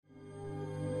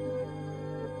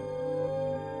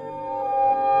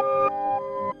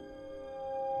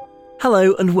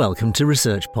Hello and welcome to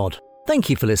ResearchPod. Thank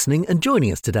you for listening and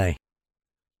joining us today.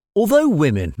 Although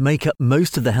women make up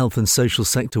most of the health and social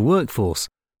sector workforce,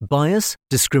 bias,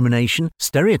 discrimination,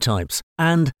 stereotypes,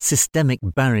 and systemic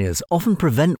barriers often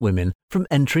prevent women from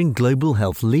entering global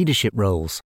health leadership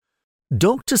roles.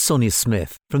 Dr. Sonia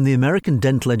Smith from the American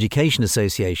Dental Education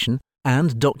Association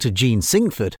and Dr. Jean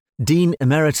Sinkford, Dean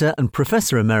Emerita and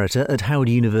Professor Emerita at Howard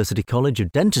University College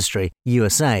of Dentistry,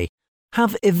 USA,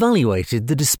 have evaluated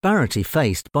the disparity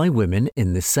faced by women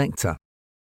in this sector.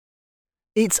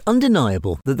 It's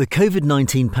undeniable that the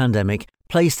COVID-19 pandemic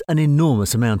placed an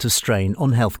enormous amount of strain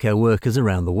on healthcare workers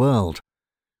around the world.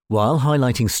 While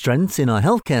highlighting strengths in our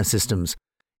healthcare systems,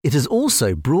 it has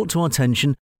also brought to our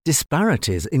attention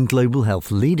disparities in global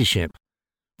health leadership.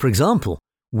 For example,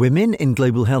 women in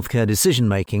global healthcare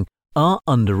decision-making are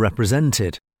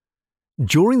underrepresented.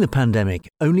 During the pandemic,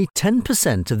 only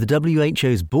 10% of the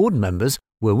WHO's board members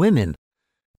were women,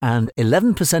 and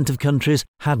 11% of countries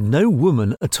had no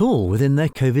woman at all within their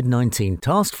COVID-19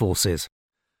 task forces.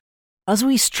 As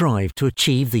we strive to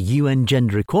achieve the UN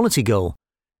gender equality goal,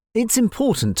 it's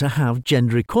important to have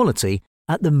gender equality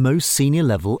at the most senior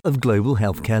level of global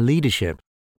healthcare leadership.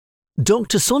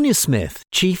 Dr. Sonia Smith,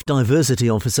 Chief Diversity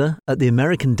Officer at the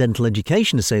American Dental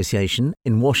Education Association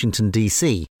in Washington,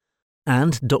 D.C.,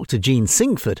 and Dr. Jean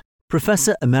Sinkford,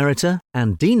 Professor Emerita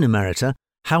and Dean Emerita,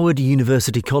 Howard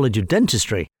University College of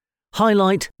Dentistry,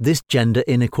 highlight this gender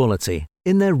inequality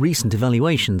in their recent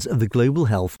evaluations of the global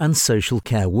health and social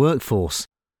care workforce.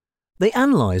 They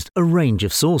analysed a range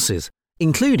of sources,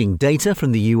 including data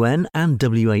from the UN and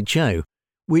WHO,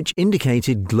 which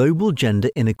indicated global gender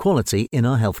inequality in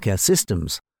our healthcare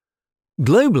systems.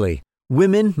 Globally,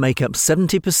 women make up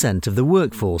 70% of the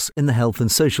workforce in the health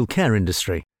and social care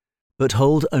industry, but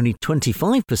hold only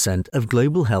 25% of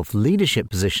global health leadership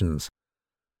positions.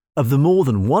 Of the more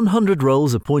than 100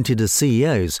 roles appointed as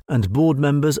CEOs and board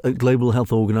members at global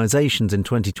health organisations in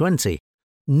 2020,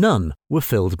 none were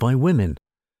filled by women.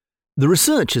 The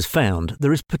research has found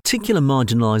there is particular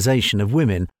marginalisation of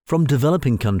women from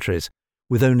developing countries,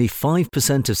 with only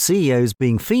 5% of CEOs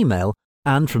being female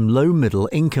and from low-middle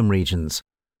income regions.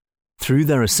 Through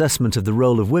their assessment of the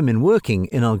role of women working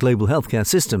in our global healthcare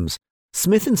systems,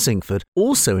 Smith and Sinkford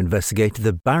also investigated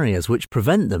the barriers which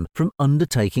prevent them from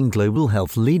undertaking global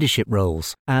health leadership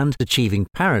roles and achieving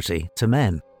parity to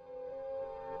men.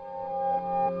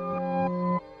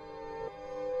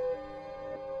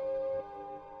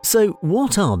 So,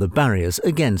 what are the barriers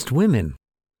against women?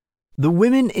 The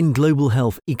Women in Global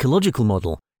Health Ecological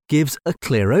Model gives a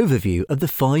clear overview of the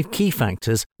 5 key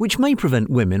factors which may prevent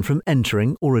women from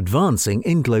entering or advancing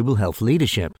in global health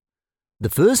leadership. The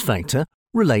first factor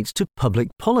relates to public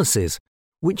policies,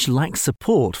 which lack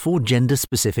support for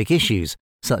gender-specific issues,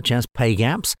 such as pay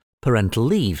gaps, parental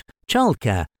leave,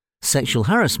 childcare, sexual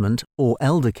harassment, or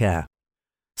elder care.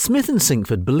 Smith and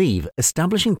Sinkford believe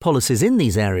establishing policies in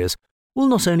these areas will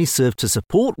not only serve to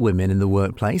support women in the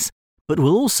workplace, but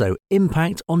will also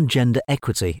impact on gender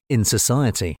equity in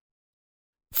society.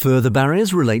 Further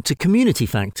barriers relate to community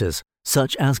factors,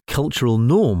 such as cultural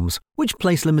norms, which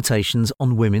place limitations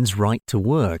on women's right to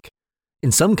work.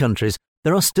 In some countries,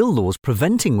 there are still laws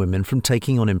preventing women from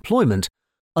taking on employment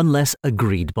unless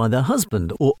agreed by their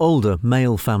husband or older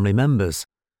male family members.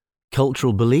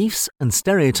 Cultural beliefs and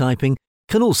stereotyping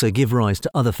can also give rise to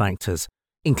other factors,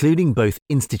 including both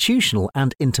institutional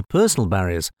and interpersonal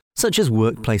barriers, such as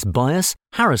workplace bias,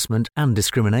 harassment, and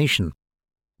discrimination.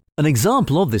 An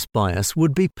example of this bias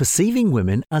would be perceiving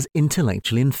women as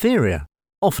intellectually inferior,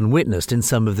 often witnessed in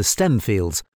some of the STEM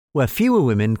fields, where fewer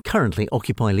women currently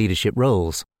occupy leadership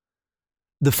roles.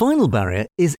 The final barrier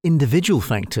is individual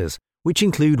factors, which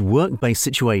include work-based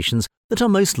situations that are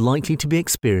most likely to be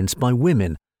experienced by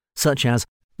women, such as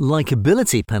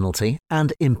likability penalty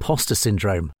and imposter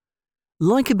syndrome.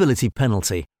 Likability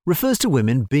penalty refers to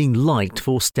women being liked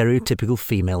for stereotypical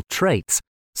female traits,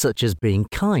 such as being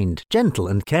kind, gentle,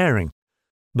 and caring,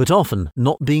 but often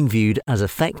not being viewed as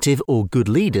effective or good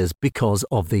leaders because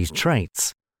of these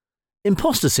traits.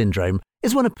 Imposter syndrome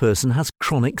is when a person has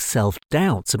chronic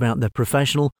self-doubts about their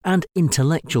professional and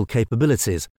intellectual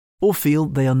capabilities or feel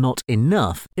they are not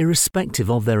enough irrespective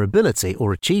of their ability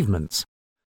or achievements.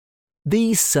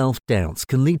 These self-doubts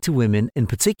can lead to women in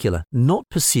particular not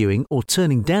pursuing or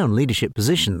turning down leadership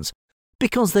positions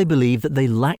because they believe that they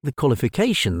lack the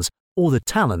qualifications or the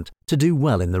talent to do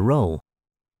well in the role.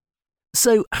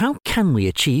 So, how can we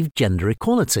achieve gender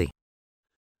equality?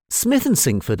 Smith and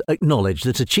Sinkford acknowledge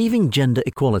that achieving gender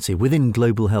equality within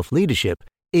global health leadership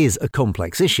is a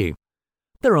complex issue,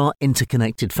 There are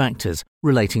interconnected factors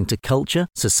relating to culture,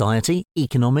 society,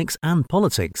 economics and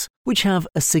politics, which have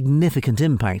a significant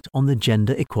impact on the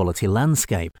gender equality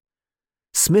landscape.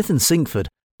 Smith and Sinkford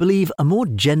believe a more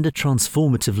gender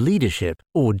transformative leadership,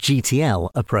 or GTL,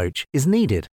 approach is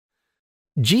needed.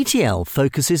 GTL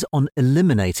focuses on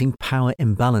eliminating power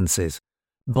imbalances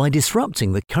by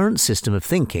disrupting the current system of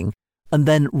thinking and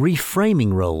then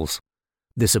reframing roles.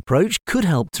 This approach could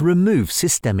help to remove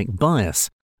systemic bias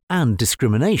and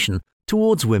discrimination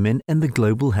towards women in the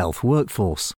global health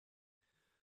workforce.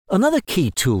 Another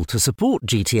key tool to support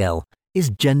GTL is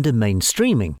gender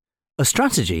mainstreaming, a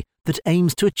strategy that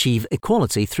aims to achieve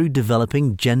equality through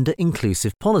developing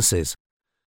gender-inclusive policies.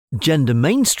 Gender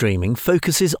mainstreaming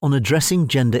focuses on addressing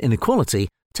gender inequality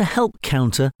to help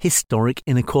counter historic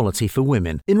inequality for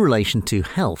women in relation to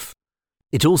health.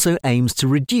 It also aims to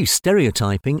reduce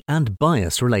stereotyping and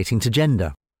bias relating to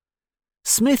gender.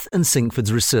 Smith and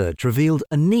Sinkford's research revealed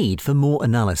a need for more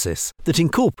analysis that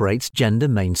incorporates gender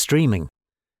mainstreaming.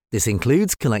 This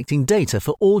includes collecting data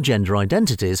for all gender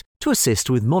identities to assist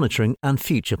with monitoring and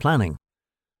future planning.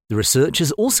 The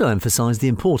researchers also emphasised the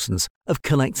importance of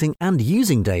collecting and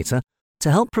using data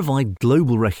to help provide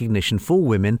global recognition for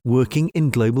women working in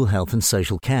global health and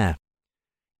social care.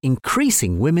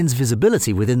 Increasing women's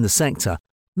visibility within the sector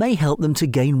may help them to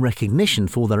gain recognition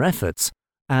for their efforts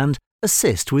and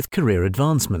assist with career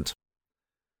advancement.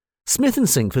 Smith and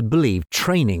Sinkford believe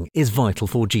training is vital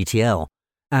for GTL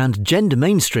and gender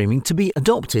mainstreaming to be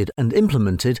adopted and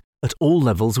implemented at all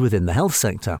levels within the health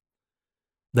sector.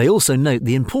 They also note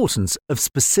the importance of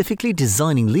specifically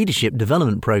designing leadership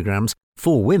development programs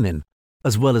for women,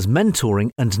 as well as mentoring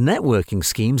and networking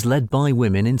schemes led by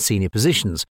women in senior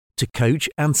positions to coach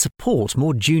and support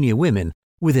more junior women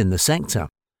within the sector.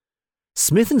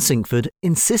 Smith and Sinkford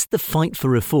insist the fight for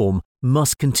reform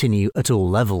must continue at all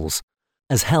levels,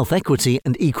 as health equity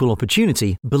and equal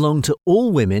opportunity belong to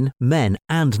all women, men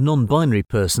and non-binary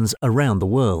persons around the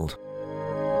world.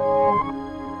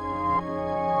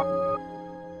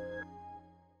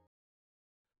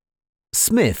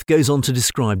 Smith goes on to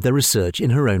describe their research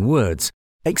in her own words,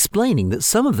 explaining that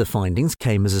some of the findings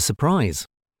came as a surprise.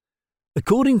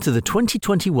 According to the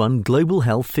 2021 Global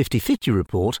Health 50/50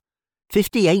 report,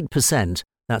 58%,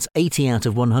 that's 80 out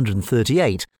of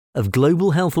 138, of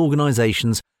global health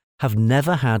organisations have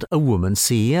never had a woman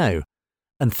CEO,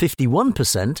 and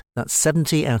 51%, that's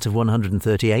 70 out of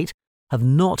 138, have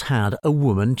not had a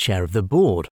woman chair of the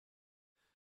board.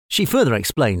 She further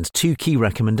explains two key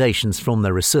recommendations from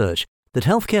their research that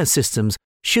healthcare systems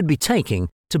should be taking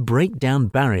to break down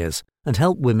barriers and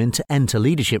help women to enter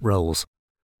leadership roles.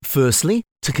 Firstly,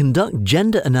 to conduct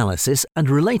gender analysis and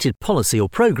related policy or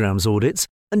programs audits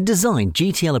and design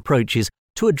GTL approaches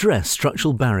to address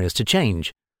structural barriers to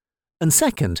change. And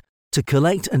second, to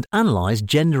collect and analyse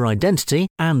gender identity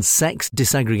and sex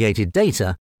disaggregated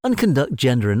data and conduct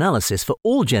gender analysis for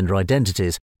all gender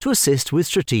identities to assist with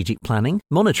strategic planning,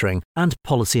 monitoring and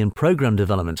policy and program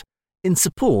development in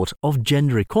support of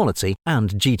gender equality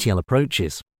and GTL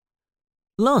approaches.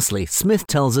 Lastly, Smith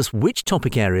tells us which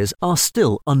topic areas are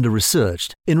still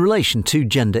under-researched in relation to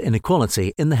gender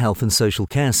inequality in the health and social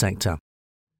care sector.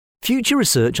 Future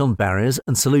research on barriers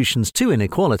and solutions to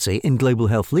inequality in global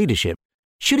health leadership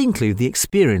should include the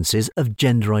experiences of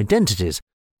gender identities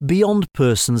beyond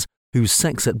persons whose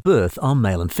sex at birth are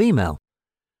male and female.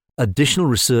 Additional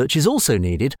research is also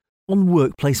needed on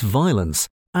workplace violence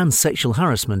and sexual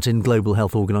harassment in global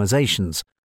health organisations,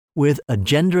 with a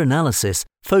gender analysis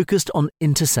focused on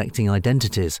intersecting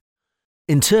identities.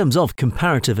 In terms of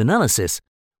comparative analysis,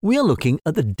 we are looking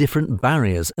at the different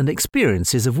barriers and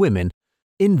experiences of women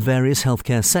in various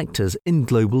healthcare sectors in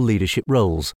global leadership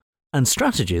roles and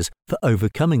strategies for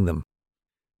overcoming them.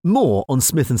 More on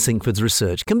Smith and Sinkford's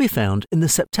research can be found in the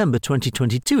September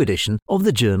 2022 edition of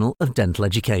the Journal of Dental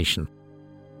Education.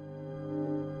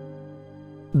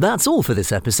 That's all for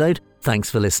this episode. Thanks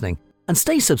for listening, and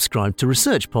stay subscribed to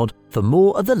ResearchPod for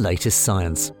more of the latest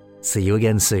science. See you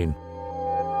again soon.